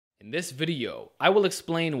In this video, I will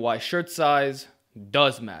explain why shirt size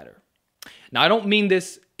does matter. Now, I don't mean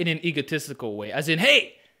this in an egotistical way, as in,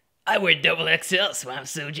 hey, I wear double XL, so I'm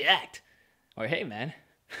so jacked. Or, hey, man,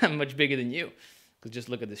 I'm much bigger than you, because just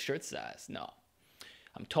look at the shirt size. No.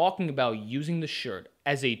 I'm talking about using the shirt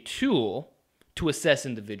as a tool to assess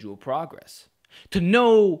individual progress, to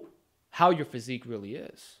know how your physique really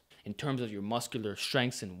is, in terms of your muscular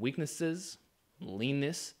strengths and weaknesses,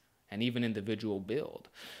 leanness, and even individual build.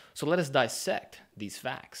 So let us dissect these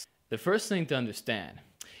facts. The first thing to understand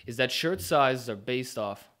is that shirt sizes are based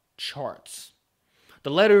off charts.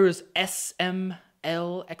 The letters S, M,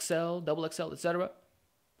 L, XL, double XL, etc.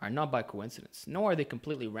 are not by coincidence, nor are they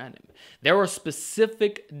completely random. There are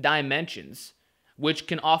specific dimensions which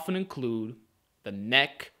can often include the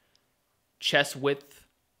neck, chest width,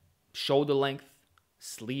 shoulder length,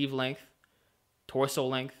 sleeve length, torso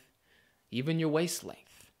length, even your waist length.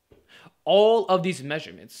 All of these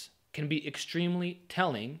measurements can be extremely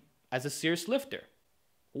telling as a serious lifter.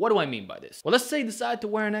 What do I mean by this? Well, let's say you decide to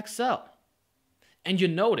wear an XL and you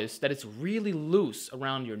notice that it's really loose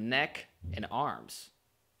around your neck and arms,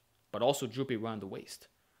 but also droopy around the waist.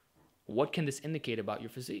 What can this indicate about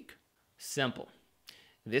your physique? Simple.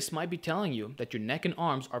 This might be telling you that your neck and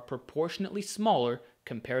arms are proportionately smaller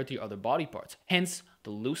compared to your other body parts, hence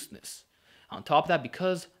the looseness. On top of that,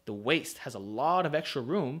 because the waist has a lot of extra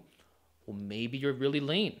room, well, maybe you're really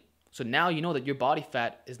lean. So now you know that your body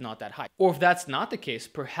fat is not that high. Or if that's not the case,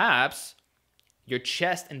 perhaps your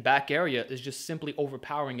chest and back area is just simply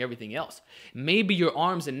overpowering everything else. Maybe your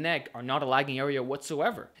arms and neck are not a lagging area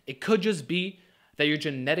whatsoever. It could just be that you're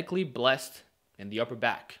genetically blessed in the upper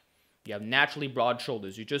back. You have naturally broad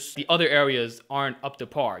shoulders. The other areas aren't up to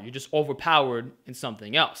par. You're just overpowered in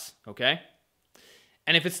something else, okay?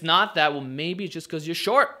 And if it's not that, well, maybe it's just because you're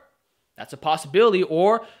short. That's a possibility.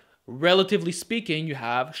 Or relatively speaking, you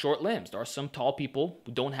have short limbs. There are some tall people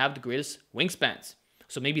who don't have the greatest wingspans.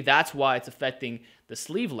 So maybe that's why it's affecting the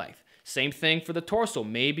sleeve length. Same thing for the torso.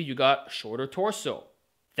 Maybe you got shorter torso.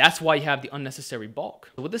 That's why you have the unnecessary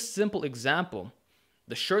bulk. With this simple example,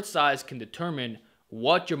 the shirt size can determine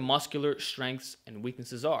what your muscular strengths and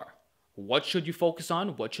weaknesses are. What should you focus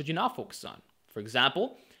on? What should you not focus on? For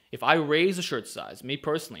example, if I raise the shirt size, me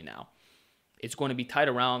personally now, it's going to be tight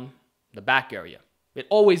around the back area. It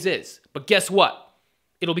always is. But guess what?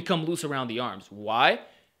 It'll become loose around the arms. Why?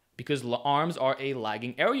 Because the arms are a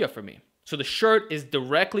lagging area for me. So the shirt is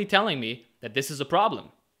directly telling me that this is a problem.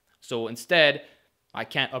 So instead, I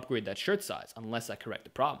can't upgrade that shirt size unless I correct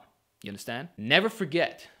the problem. You understand? Never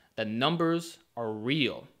forget that numbers are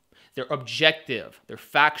real. They're objective. They're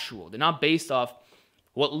factual. They're not based off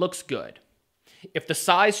what looks good. If the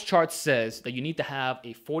size chart says that you need to have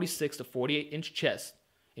a 46 to 48 inch chest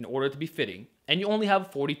in order to be fitting, and you only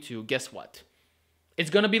have 42, guess what? It's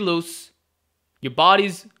going to be loose. Your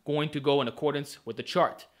body's going to go in accordance with the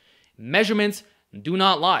chart. Measurements do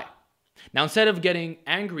not lie. Now, instead of getting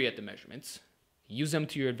angry at the measurements, use them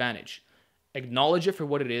to your advantage. Acknowledge it for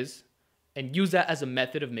what it is, and use that as a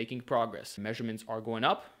method of making progress. Measurements are going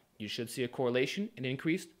up. You should see a correlation in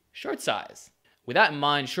increased shirt size. With that in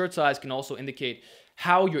mind, shirt size can also indicate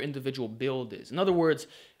how your individual build is. In other words,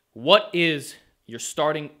 what is your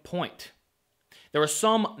starting point? There are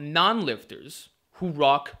some non-lifters who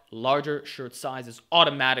rock larger shirt sizes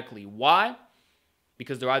automatically. Why?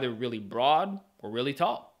 Because they're either really broad or really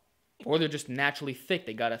tall, or they're just naturally thick.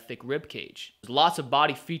 They got a thick rib cage. There's lots of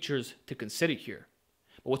body features to consider here.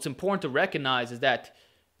 But what's important to recognize is that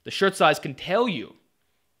the shirt size can tell you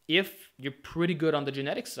if you're pretty good on the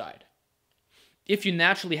genetic side. If you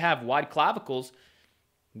naturally have wide clavicles,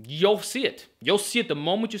 you'll see it. You'll see it the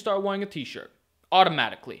moment you start wearing a t-shirt,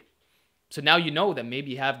 automatically. So now you know that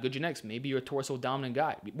maybe you have good genetics. Maybe you're a torso dominant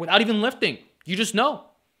guy. Without even lifting, you just know.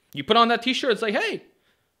 You put on that t-shirt, it's like, hey,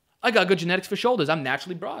 I got good genetics for shoulders. I'm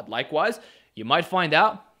naturally broad. Likewise, you might find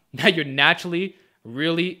out that you're naturally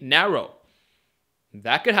really narrow.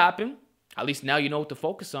 That could happen. At least now you know what to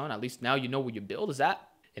focus on. At least now you know where your build is at.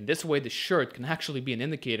 In this way, the shirt can actually be an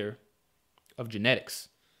indicator of genetics,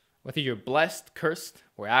 whether you're blessed, cursed,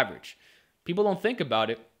 or average. People don't think about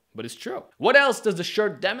it, but it's true. What else does the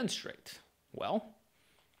shirt demonstrate? Well,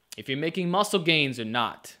 if you're making muscle gains or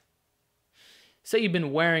not. Say you've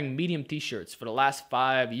been wearing medium t-shirts for the last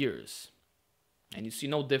 5 years, and you see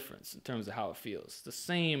no difference in terms of how it feels. The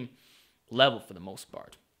same level for the most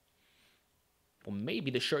part. Well,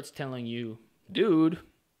 maybe the shirt's telling you, dude,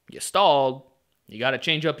 you stalled. You got to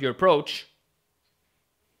change up your approach.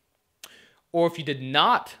 Or if you did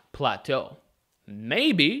not plateau,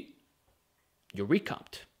 maybe you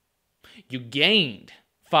recomped. You gained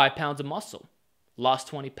 5 pounds of muscle, lost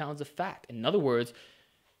 20 pounds of fat. In other words,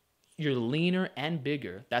 you're leaner and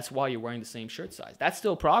bigger, that's why you're wearing the same shirt size. That's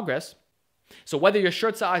still progress. So whether your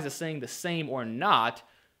shirt size is saying the same or not,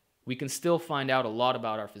 we can still find out a lot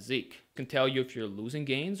about our physique. It can tell you if you're losing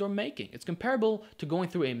gains or making. It's comparable to going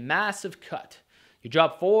through a massive cut. You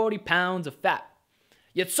drop 40 pounds of fat,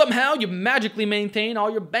 yet somehow you magically maintain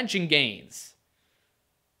all your benching gains.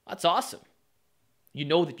 That's awesome. You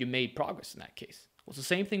know that you made progress in that case. Well, it's the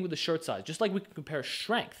same thing with the shirt size. Just like we can compare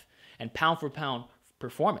strength and pound for pound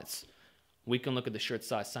performance, we can look at the shirt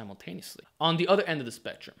size simultaneously. On the other end of the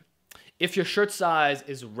spectrum, if your shirt size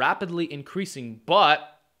is rapidly increasing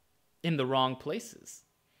but in the wrong places,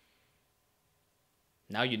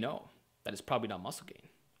 now you know that it's probably not muscle gain,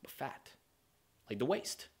 but fat, like the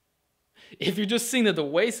waist. If you're just seeing that the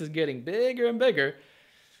waist is getting bigger and bigger,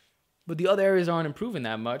 but the other areas aren't improving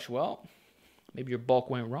that much, well, maybe your bulk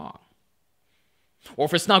went wrong. Or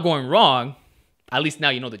if it's not going wrong, at least now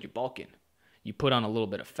you know that you're bulking. You put on a little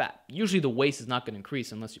bit of fat. Usually the waist is not going to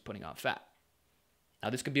increase unless you're putting on fat. Now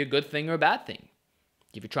this could be a good thing or a bad thing.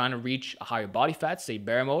 If you're trying to reach a higher body fat, say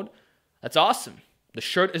bear mode, that's awesome. The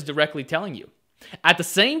shirt is directly telling you. At the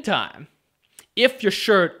same time, if your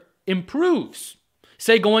shirt improves,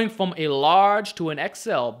 say going from a large to an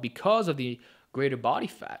XL because of the greater body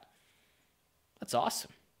fat, that's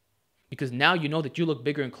awesome. Because now you know that you look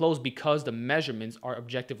bigger in clothes because the measurements are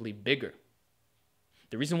objectively bigger.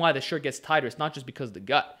 The reason why the shirt gets tighter is not just because of the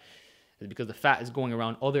gut. It's because the fat is going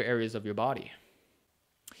around other areas of your body.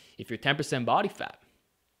 If you're 10% body fat,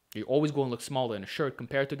 you're always going to look smaller in a shirt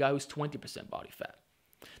compared to a guy who's 20% body fat.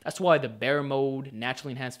 That's why the bear mode,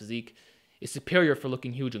 naturally enhanced physique is superior for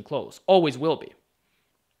looking huge in clothes. Always will be.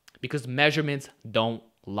 Because measurements don't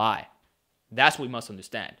lie. That's what we must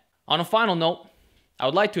understand. On a final note, I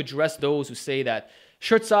would like to address those who say that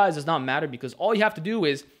shirt size does not matter because all you have to do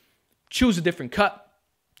is choose a different cut,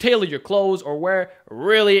 tailor your clothes, or wear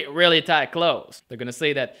really, really tight clothes. They're going to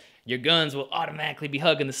say that your guns will automatically be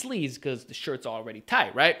hugging the sleeves because the shirt's already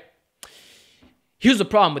tight, right? Here's the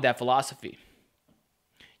problem with that philosophy.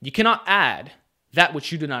 You cannot add that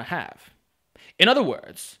which you do not have. In other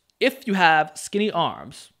words, if you have skinny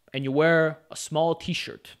arms and you wear a small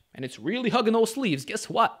t-shirt and it's really hugging those sleeves, guess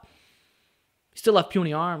what? You still have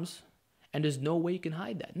puny arms, and there's no way you can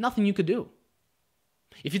hide that. Nothing you could do.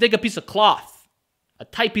 If you take a piece of cloth, a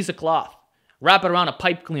tight piece of cloth, wrap it around a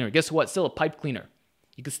pipe cleaner, guess what? It's still a pipe cleaner.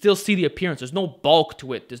 You can still see the appearance. There's no bulk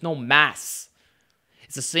to it. There's no mass.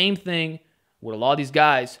 It's the same thing with a lot of these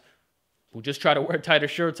guys who just try to wear tighter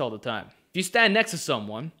shirts all the time. If you stand next to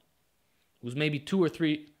someone who's maybe 2 or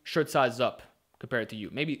 3 shirt sizes up compared to you,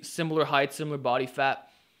 maybe similar height, similar body fat,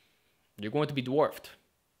 you're going to be dwarfed.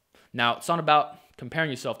 Now, it's not about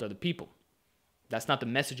comparing yourself to other people. That's not the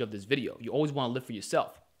message of this video. You always want to live for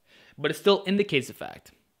yourself. But it still indicates the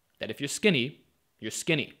fact that if you're skinny, you're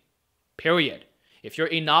skinny. Period. If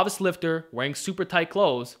you're a novice lifter wearing super tight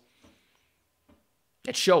clothes,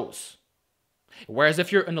 it shows. Whereas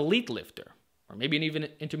if you're an elite lifter, or maybe an even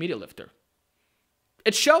intermediate lifter,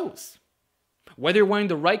 it shows. Whether you're wearing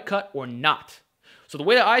the right cut or not. So the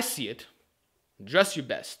way that I see it, dress your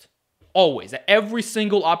best. Always, at every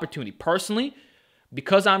single opportunity. Personally,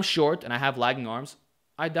 because I'm short and I have lagging arms,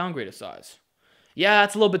 I downgrade a size. Yeah,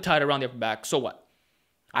 it's a little bit tight around the upper back. So what?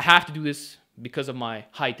 I have to do this because of my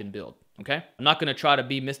height and build, okay? I'm not going to try to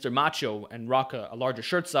be Mr. Macho and rock a larger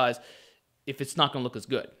shirt size if it's not going to look as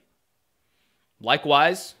good.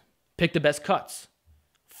 Likewise, pick the best cuts.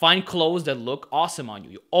 Find clothes that look awesome on you.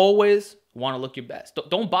 You always want to look your best.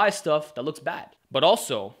 Don't buy stuff that looks bad. But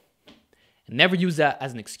also, never use that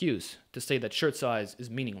as an excuse to say that shirt size is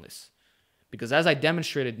meaningless. Because as I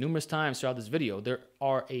demonstrated numerous times throughout this video, there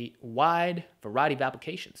are a wide variety of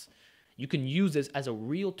applications. You can use this as a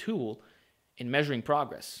real tool in measuring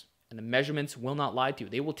progress. And the measurements will not lie to you.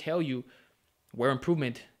 They will tell you where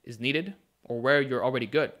improvement is needed or where you're already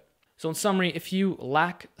good. So in summary, if you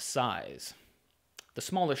lack size, the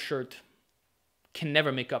smaller shirt can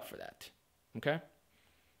never make up for that. Okay?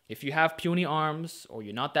 If you have puny arms or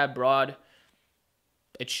you're not that broad,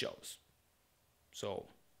 it shows. So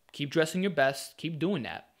keep dressing your best, keep doing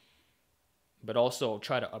that, but also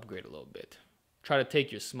try to upgrade a little bit. Try to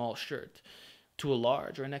take your small shirt to a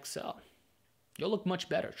large or an XL. You'll look much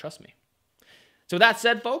better, trust me. So with that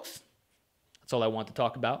said, folks, that's all I want to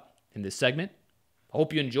talk about in this segment. I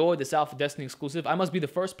hope you enjoyed this Alpha Destiny exclusive. I must be the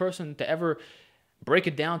first person to ever break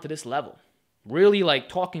it down to this level. Really like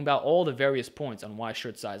talking about all the various points on why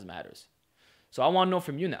shirt size matters. So I want to know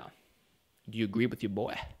from you now. Do you agree with your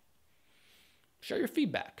boy? Share your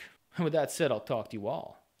feedback. And with that said, I'll talk to you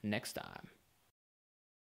all next time.